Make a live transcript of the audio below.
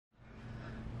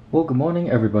Well, good morning,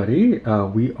 everybody.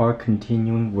 We are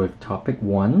continuing with topic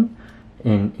 1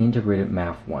 in Integrated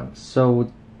Math 1. So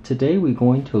today we're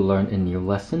going to learn a new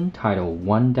lesson titled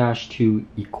 1-2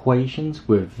 Equations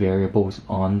with Variables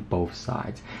on Both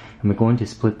Sides. And we're going to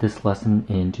split this lesson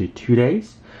into 2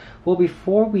 days. Well,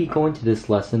 before we go into this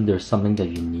lesson, there's something that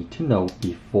you need to know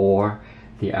before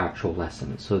the actual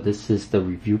lesson. So this is the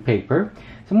review paper.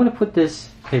 So I'm going to put this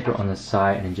paper on the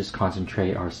side and just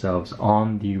concentrate ourselves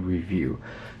on the review.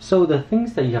 So the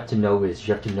things that you have to know is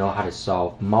you have to know how to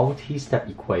solve multi-step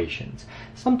equations.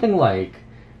 Something like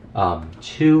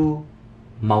 2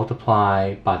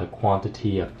 multiplied by the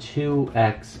quantity of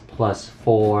 2x plus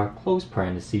 4 close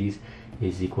parentheses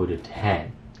is equal to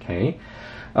 10. Okay.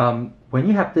 When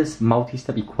you have this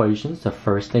multi-step equations, the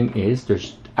first thing is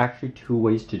there's actually 2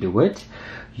 ways to do it.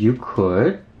 You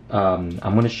could, I'm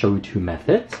going to show you 2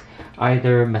 methods.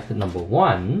 Either method number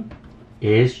 1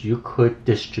 is you could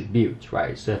distribute,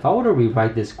 right? So if I were to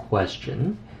rewrite this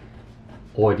question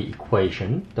or the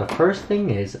equation, the first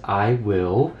thing is I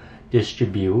will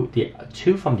distribute the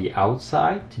 2 from the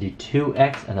outside to the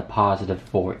 2x and a positive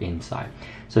 4 inside.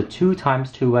 So 2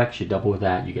 times 2x, you double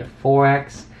that, you get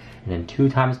 4x. And then 2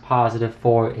 times positive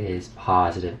 4 is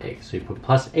positive 8. So you put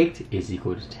plus 8 is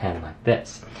equal to 10 like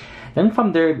this. Then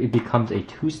from there it becomes a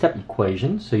 2-step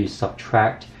equation. So you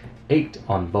subtract 8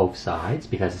 on both sides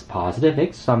because it's positive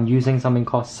 8. So I'm using something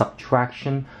called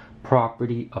subtraction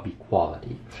property of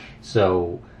equality.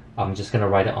 So I'm just going to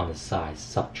write it on the side.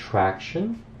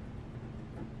 Subtraction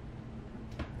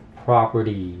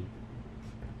property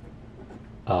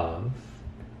of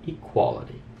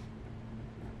equality.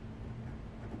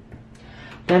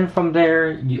 Then from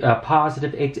there,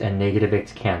 positive 8 and negative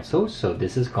 8 cancel, so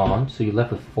this is gone. So you're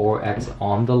left with 4x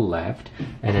on the left,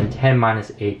 and then 10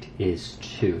 minus 8 is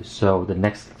 2. So the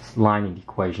next line in the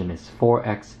equation is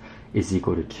 4x is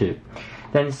equal to 2.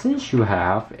 Then since you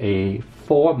have a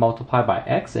 4 multiplied by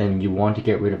x and you want to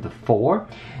get rid of the 4,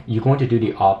 you're going to do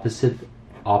the opposite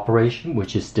operation,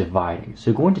 which is dividing.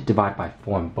 So you're going to divide by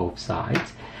 4 on both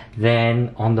sides.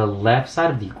 Then on the left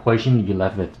side of the equation, you're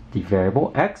left with the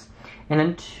variable x. And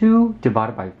then 2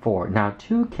 divided by 4. Now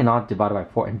 2 cannot divide by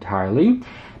 4 entirely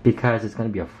because it's going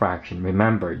to be a fraction.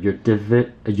 Remember, your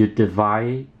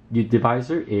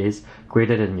divisor is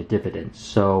greater than your dividend.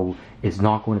 So it's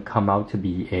not going to come out to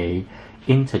be a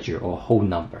integer or whole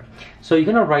number. So you're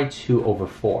going to write 2 over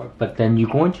 4. But then you're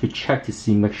going to check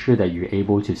to make sure that you're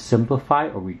able to simplify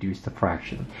or reduce the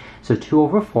fraction. So 2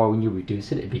 over 4, when you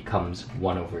reduce it, it becomes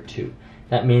 1 over 2.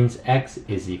 That means x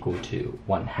is equal to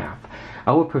 1/2.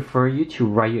 I would prefer you to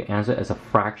write your answer as a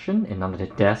fraction and not a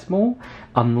decimal,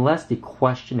 unless the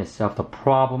question itself, the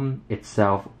problem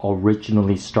itself,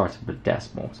 originally starts with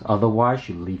decimals. Otherwise,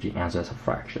 you leave your answer as a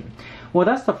fraction. Well,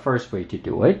 that's the first way to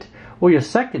do it. Well, your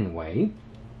second way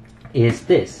is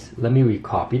this. Let me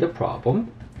recopy the problem.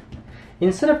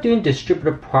 Instead of doing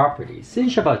distributive properties,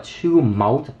 since you have a 2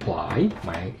 multiply,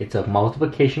 right, it's a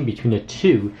multiplication between the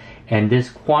 2 and this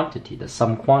quantity, the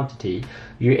sum quantity,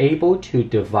 you're able to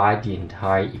divide the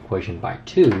entire equation by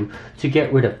 2 to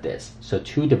get rid of this. So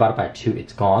 2 divided by 2,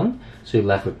 it's gone. So you're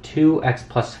left with 2x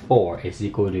plus 4 is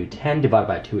equal to 10 divided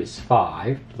by 2 is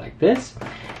 5, like this.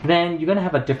 Then you're going to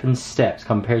have a different steps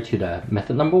compared to the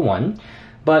method number 1.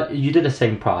 But you did the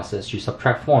same process. You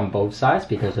subtract 4 on both sides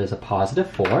because there's a positive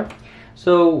 4.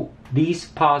 So these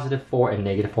positive 4 and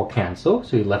negative 4 cancel.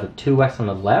 So you're left with 2x on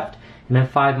the left. And then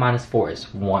 5 minus 4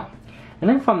 is 1. And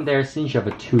then from there, since you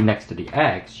have a 2 next to the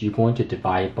x, you're going to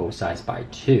divide both sides by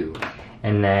 2.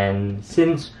 And then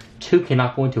since 2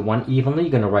 cannot go into 1 evenly,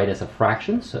 you're going to write as a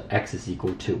fraction. So x is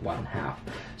equal to 1/2.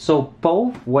 So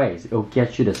both ways, it'll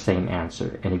get you the same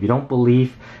answer. And if you don't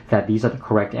believe that these are the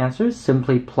correct answers,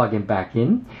 simply plug it back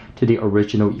in to the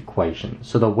original equation.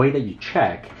 So the way that you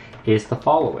check is the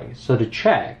following. So the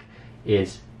check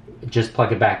is just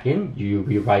plug it back in. You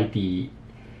rewrite the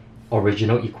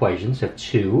original equation. So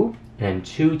 2 and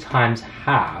 2 times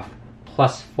half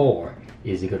plus 4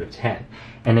 is equal to 10.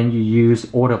 And then you use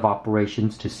order of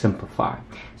operations to simplify.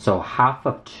 So half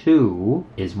of 2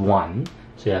 is 1.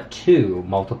 So you have 2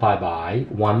 multiplied by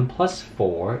 1 plus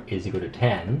 4 is equal to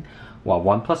 10. While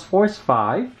 1 plus 4 is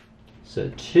 5.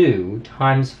 So 2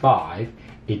 times 5,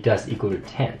 it does equal to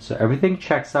 10. So everything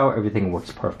checks out, everything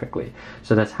works perfectly.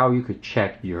 So that's how you could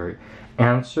check your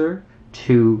answer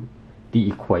to the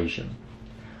equation.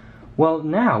 Well,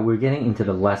 now we're getting into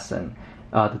the lesson.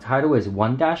 The title is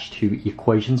 1-2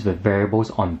 Equations with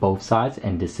Variables on Both Sides,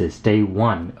 and this is day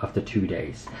 1 of the 2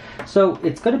 days. So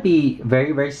it's going to be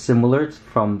very, very similar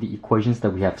from the equations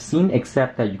that we have seen,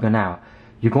 except that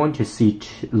you're going to see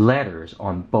letters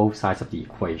on both sides of the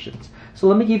equations. So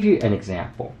let me give you an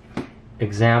example.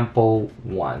 example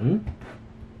 1.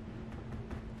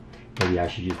 Maybe I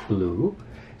should use blue.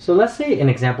 So let's say in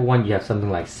example 1 you have something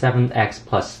like 7x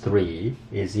plus 3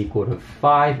 is equal to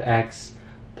 5x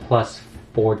plus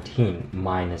 14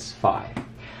 minus 5.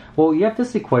 Well, you have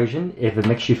this equation. If it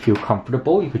makes you feel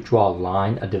comfortable, you could draw a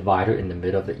line, a divider in the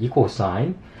middle of the equal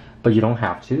sign, but you don't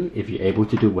have to if you're able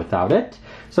to do without it.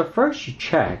 So first you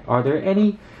check, are there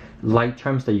any like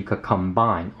terms that you could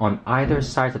combine on either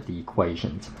side of the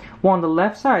equations? Well, on the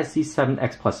left side I see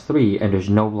 7x plus 3 and there's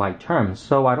no like terms,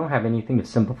 so I don't have anything to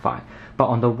simplify. But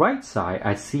on the right side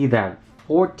I see that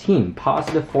 14,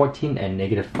 positive 14 and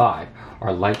negative 5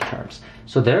 are like terms.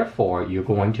 So therefore you're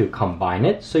going to combine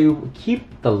it, so you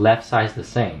keep the left side the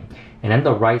same. And then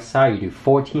the right side you do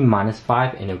 14 minus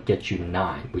 5 and it'll get you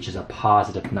 9, which is a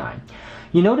positive 9.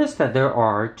 You notice that there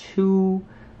are two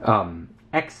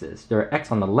x's. There are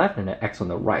x on the left and an x on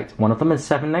the right. One of them is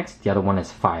 7x, the other one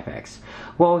is 5x.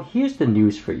 Well, here's the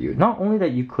news for you. Not only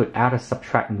that you could add or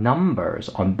subtract numbers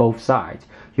on both sides,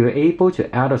 you're able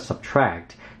to add or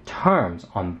subtract terms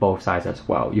on both sides as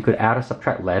well. You could add or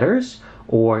subtract letters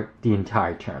or the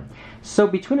entire term. So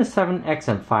between the 7x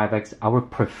and 5x, I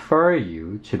would prefer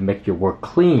you to make your work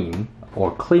clean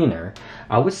or cleaner.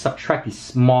 I would subtract the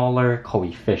smaller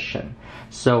coefficient.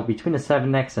 So between the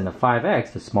 7x and the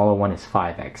 5x, the smaller one is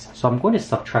 5x. So I'm going to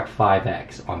subtract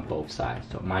 5x on both sides.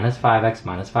 So minus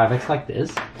 5x like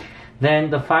this. Then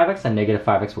the 5x and negative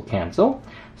 5x will cancel.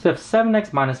 So if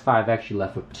 7x minus 5x, you're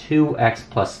left with 2x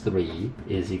plus 3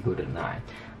 is equal to 9.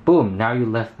 Boom, now you're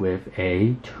left with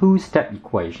a two-step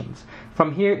equations.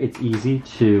 From here, it's easy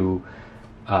to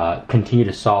continue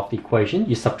to solve the equation.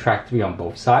 You subtract 3 on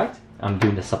both sides. I'm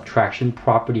doing the subtraction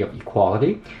property of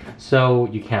equality. So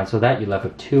you cancel that, you're left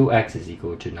with 2x is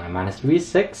equal to 9 minus 3 is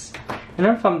 6. And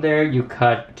then from there, you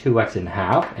cut 2x in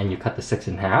half and you cut the 6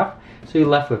 in half. So you're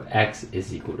left with x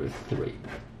is equal to 3.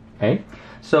 Okay?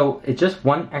 So it's just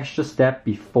one extra step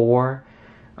before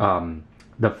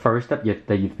the first step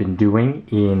that you've been doing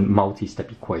in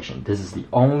multi-step equation. This is the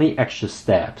only extra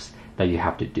steps that you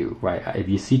have to do, right? If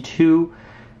you see two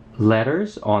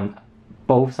letters on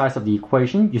both sides of the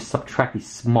equation, you subtract the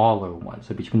smaller one.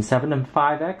 So between 7 and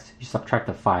 5x, you subtract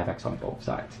the 5x on both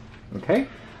sides. Okay?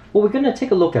 Well, we're going to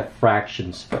take a look at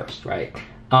fractions first, right?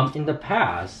 In the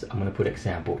past, I'm going to put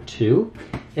example 2.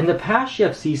 In the past, you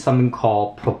have seen something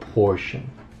called proportion.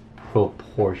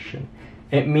 Proportion.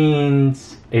 It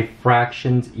means a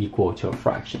fractions equal to a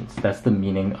fractions. That's the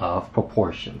meaning of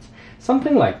proportions.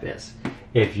 Something like this.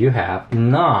 If you have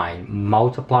 9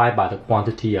 multiplied by the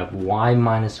quantity of y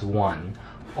minus 1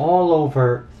 all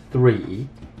over 3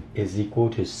 is equal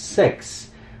to 6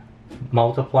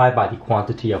 multiplied by the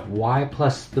quantity of y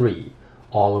plus 3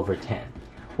 all over 10.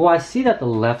 Well, I see that the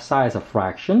left side is a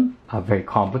fraction, a very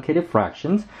complicated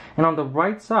fractions, and on the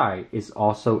right side is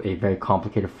also a very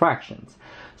complicated fractions.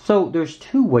 So there's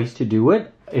two ways to do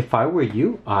it. If I were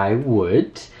you, I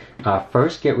would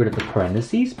first get rid of the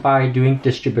parentheses by doing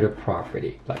distributive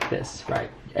property like this,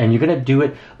 right? And you're going to do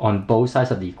it on both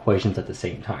sides of the equations at the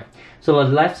same time. So the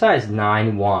left side is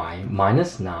 9y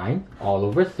minus 9 all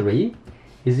over 3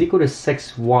 is equal to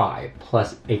 6y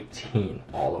plus 18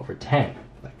 all over 10,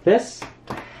 like this.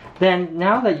 Then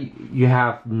now that you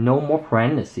have no more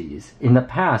parentheses, in the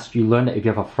past you learned that if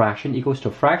you have a fraction equals to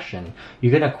a fraction,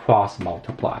 you're going to cross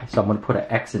multiply. So I'm going to put an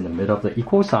x in the middle of the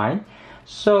equal sign.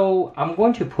 So I'm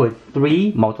going to put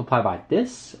 3 multiplied by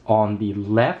this on the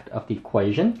left of the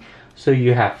equation. So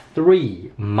you have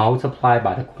 3 multiplied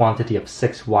by the quantity of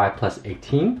 6y plus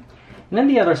 18. And then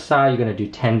the other side you're going to do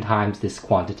 10 times this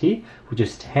quantity, which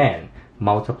is 10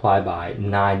 multiplied by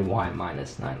 9y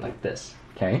minus 9 like this.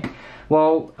 Okay?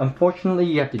 Well, unfortunately,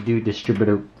 you have to do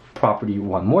distributive property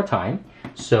one more time.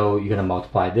 So you're going to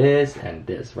multiply this and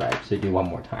this, right? So you do one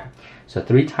more time. So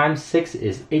 3 times 6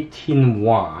 is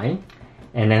 18y.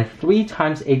 And then 3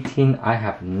 times 18, I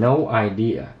have no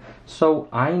idea. So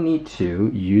I need to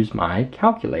use my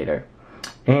calculator.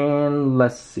 And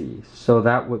let's see. So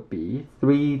that would be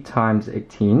 3 times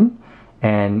 18,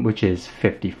 and which is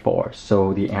 54.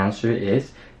 So the answer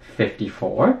is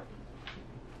 54.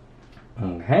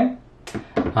 Okay.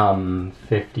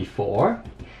 54.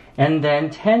 And then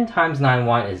 10 times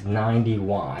 9y is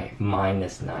 90y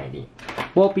minus 90.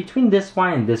 Well, between this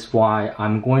y and this y,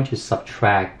 I'm going to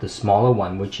subtract the smaller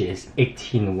one, which is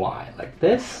 18y, like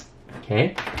this.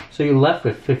 Okay, so you're left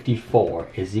with 54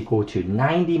 is equal to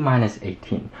 90 minus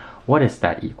 18. What is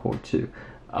that equal to?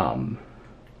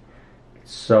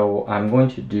 So I'm going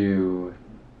to do...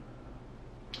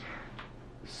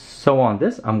 So on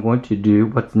this, I'm going to do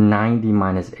what's 90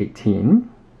 minus 18.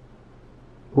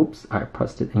 Oops, I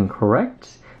pressed it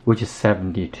incorrect, which is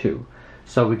 72.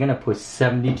 So we're gonna put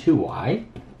 72y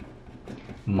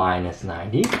minus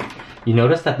 90. You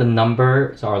notice that the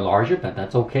numbers are larger, but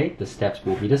that's okay. The steps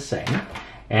will be the same.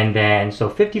 And then, so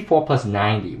 54 plus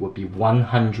 90 would be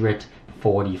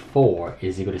 144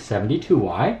 is equal to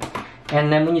 72y.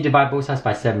 And then when you divide both sides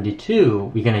by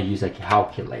 72, we're going to use a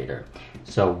calculator.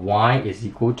 So y is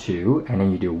equal to, and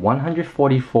then you do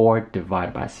 144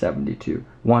 divided by 72.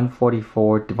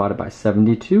 144 divided by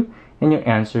 72, and your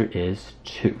answer is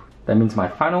 2. That means my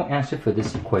final answer for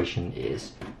this equation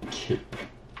is 2.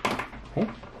 Okay?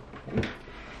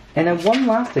 And then one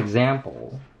last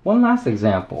example,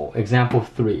 example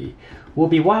 3, will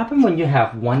be what happens when you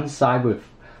have one side with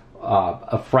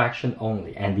a fraction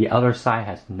only and the other side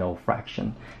has no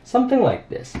fraction. Something like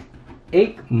this.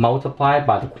 8 multiplied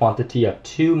by the quantity of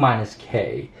 2 minus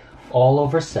k all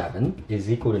over 7 is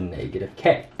equal to negative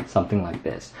k. Something like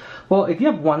this. Well, if you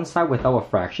have one side without a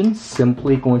fraction,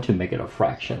 simply going to make it a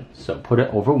fraction. So put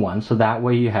it over 1, so that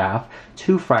way you have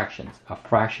two fractions, a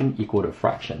fraction equal to a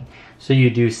fraction. So you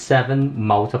do 7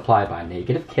 multiplied by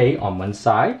negative k on one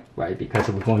side, right, because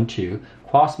we're going to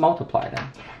cross multiply them.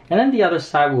 And then the other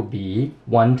side will be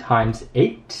 1 times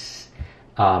 8,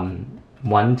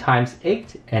 1 times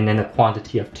 8, and then a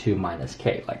quantity of 2 minus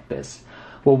k, like this.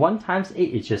 Well, 1 times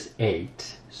 8 is just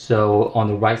 8. So on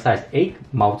the right side is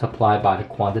 8 multiplied by the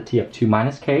quantity of 2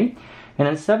 minus k. And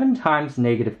then 7 times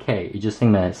negative k is just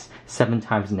same as 7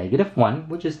 times negative 1,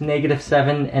 which is negative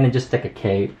 7, and then just stick a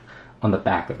k on the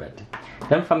back of it.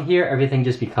 Then from here, everything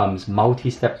just becomes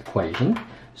multi-step equation.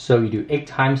 So you do 8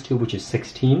 times 2, which is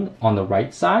 16 on the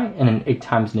right side, and then 8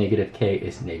 times negative k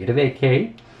is negative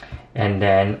 8k. And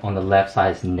then on the left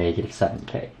side is negative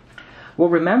 7k. Well,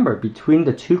 remember, between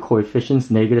the two coefficients,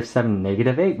 negative 7 and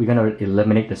negative 8, we're going to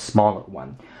eliminate the smaller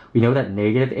one. We know that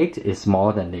negative 8 is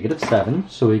smaller than negative 7,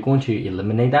 so we're going to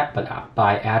eliminate that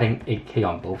by adding 8k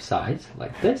on both sides,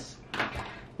 like this.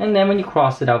 And then when you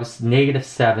cross it out, negative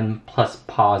 7 plus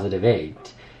positive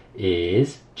 8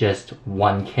 is just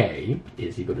 1k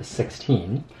is equal to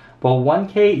 16. Well,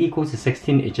 1k equals to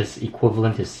 16 is just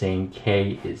equivalent to saying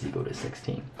k is equal to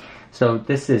 16. So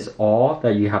this is all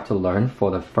that you have to learn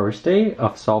for the first day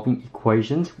of solving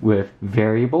equations with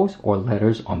variables or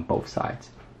letters on both sides.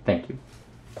 Thank you.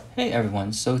 Hey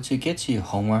everyone, so to get to your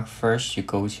homework, first you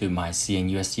go to my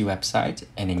CNUSD website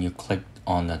and then you click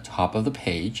on the top of the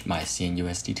page, my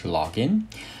CNUSD, to log in.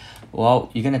 Well,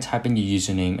 you're going to type in your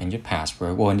username and your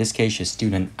password. Well, in this case, your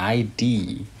student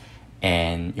ID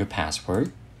and your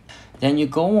password. Then you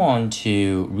go on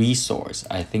to resource.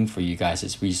 I think for you guys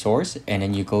it's resource. And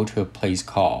then you go to a place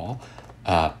called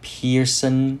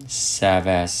Pearson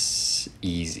Savas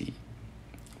Easy.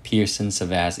 Pearson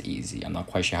Savas Easy. I'm not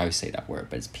quite sure how you say that word,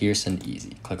 but it's Pearson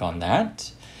Easy. Click on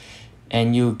that.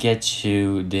 And you get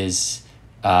to this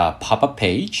pop-up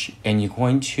page. And you're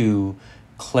going to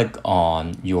click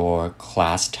on your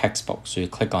class textbook. So you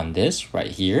click on this right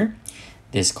here.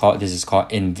 This is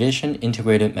called Envision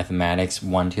Integrated Mathematics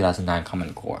 1 2009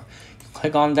 Common Core. You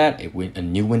click on that, a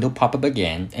new window pop up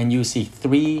again, and you see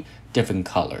 3 different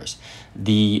colors.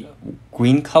 The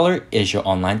green color is your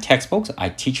online textbooks. I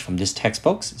teach from this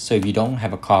textbooks, so if you don't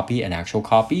have a copy, an actual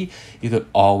copy, you could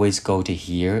always go to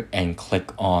here and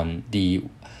click on the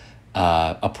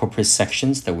appropriate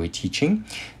sections that we're teaching.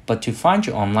 But to find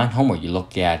your online homework, you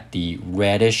look at the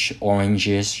reddish,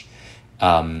 orangish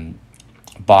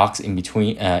box in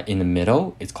between, in the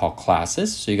middle. It's called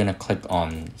classes. So you're gonna click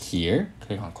on here,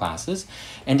 click on classes,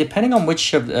 and depending on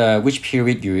which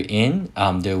period you're in,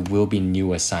 there will be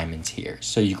new assignments here.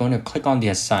 So you're going to click on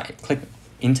the click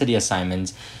into the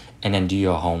assignments, and then do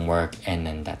your homework, and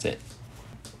then that's it.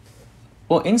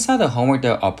 Well, inside the homework,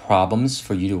 there are problems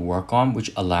for you to work on,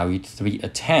 which allow you 3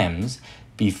 attempts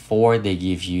before they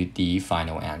give you the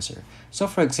final answer. So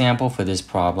for example, for this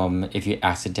problem, if you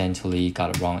accidentally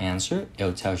got a wrong answer,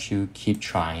 it'll tell you keep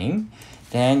trying.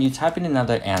 Then you type in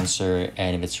another answer,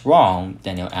 and if it's wrong,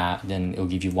 then it'll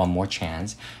give you one more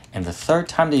chance. And the third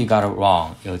time that you got it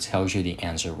wrong, it'll tell you the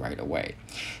answer right away.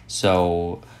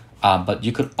 So, but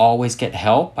you could always get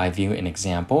help by viewing an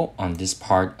example on this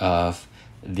part of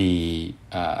the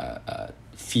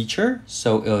feature.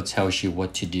 So it'll tell you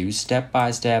what to do step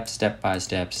by step, step by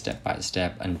step, step by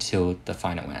step until the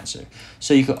final answer.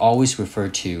 So you could always refer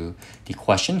to the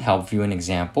question, help view an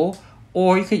example,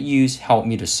 or you could use help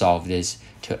me to solve this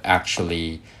to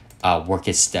actually work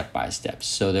it step by step.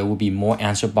 So there will be more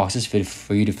answer boxes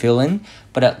for you to fill in,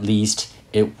 but at least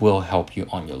it will help you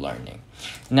on your learning.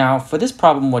 Now for this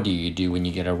problem, what do you do when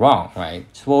you get it wrong, right?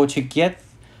 So to get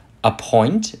a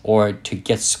point or to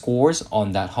get scores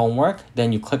on that homework,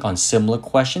 then you click on similar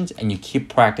questions and you keep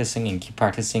practicing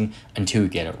until you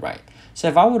get it right. So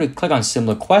if I were to click on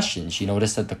similar questions, you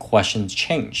notice that the questions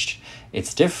changed.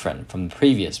 It's different from the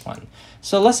previous one.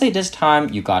 So let's say this time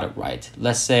you got it right.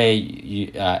 Let's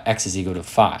say x is equal to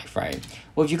 5, right?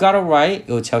 Well, if you got it right, it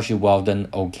will tell you well done,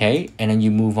 okay, and then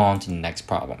you move on to the next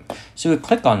problem. So we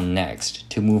click on next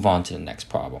to move on to the next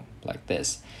problem, like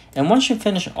this. And once you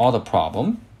finish all the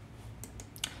problem,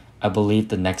 I believe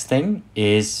the next thing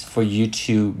is for you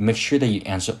to make sure that you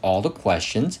answer all the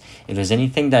questions. If there's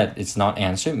anything that is not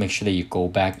answered, make sure that you go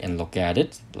back and look at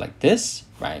it like this,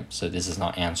 right? So this is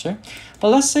not answered. But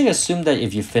let's say assume that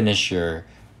if you finish your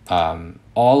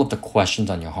all of the questions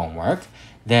on your homework,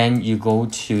 then you go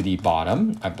to the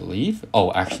bottom, I believe.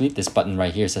 Oh, actually, this button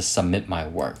right here says submit my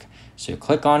work. So you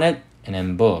click on it and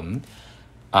then boom,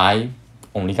 I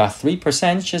only got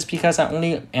 3% just because I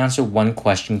only answered one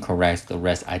question correct, the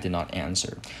rest I did not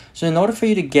answer. So in order for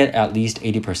you to get at least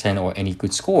 80% or any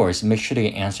good scores, make sure that you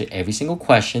answer every single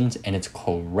question and it's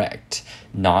correct,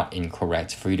 not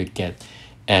incorrect, for you to get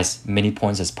as many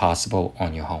points as possible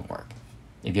on your homework.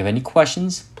 If you have any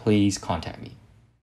questions, please contact me.